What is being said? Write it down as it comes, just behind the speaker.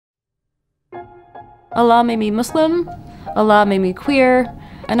Allah made me Muslim, Allah made me queer,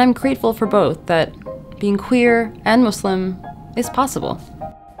 and I'm grateful for both, that being queer and Muslim is possible.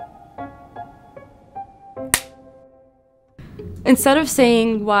 Instead of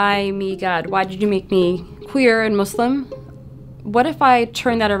saying, why me, God, why did you make me queer and Muslim? What if I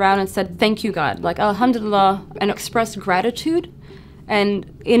turned that around and said, thank you, God, like alhamdulillah, and expressed gratitude?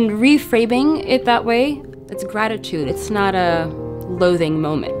 And in reframing it that way, it's gratitude, it's not a loathing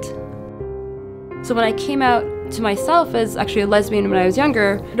moment. So when I came out to myself as actually a lesbian when I was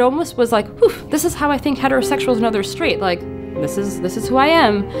younger, it almost was like, whew, this is how I think heterosexuals know they're straight, like, this is who I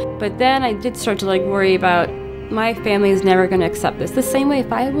am. But then I did start to like worry about, my family is never gonna accept this. The same way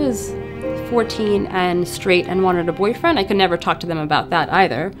if I was 14 and straight and wanted a boyfriend, I could never talk to them about that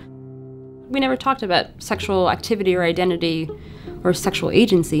either. We never talked about sexual activity or identity or sexual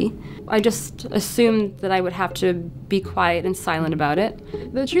agency. I just assumed that I would have to be quiet and silent about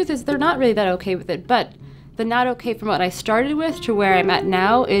it. The truth is they're not really that okay with it, but the not okay from what I started with to where I'm at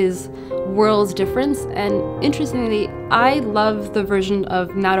now is worlds difference. And interestingly, I love the version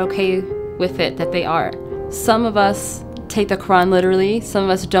of not okay with it that they are. Some of us take the Quran literally, some of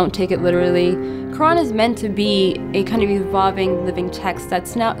us don't take it literally. Quran is meant to be a kind of evolving living text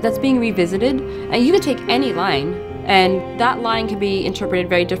that's being revisited, and you can take any line and that line can be interpreted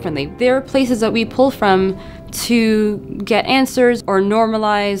very differently. There are places that we pull from to get answers or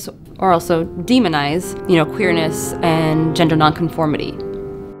normalize or also demonize, queerness and gender nonconformity.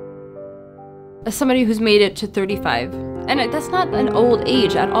 As somebody who's made it to 35, and that's not an old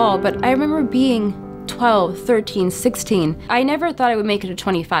age at all, but I remember being 12, 13, 16. I never thought I would make it to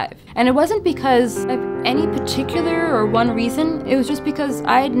 25. And it wasn't because of any particular or one reason. It was just because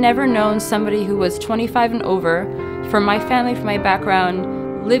I had never known somebody who was 25 and over, from my family, from my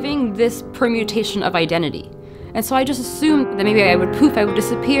background, living this permutation of identity. And so I just assumed that maybe I would poof, I would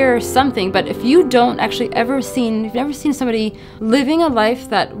disappear, something. But if you don't actually you've never seen somebody living a life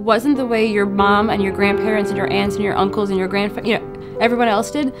that wasn't the way your mom and your grandparents and your aunts and your uncles and your everyone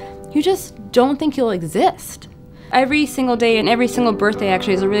else did, you just don't think you'll exist. Every single day and every single birthday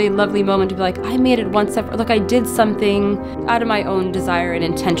actually is a really lovely moment to be like, I made it one step, like I did something out of my own desire and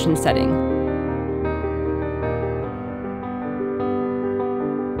intention setting.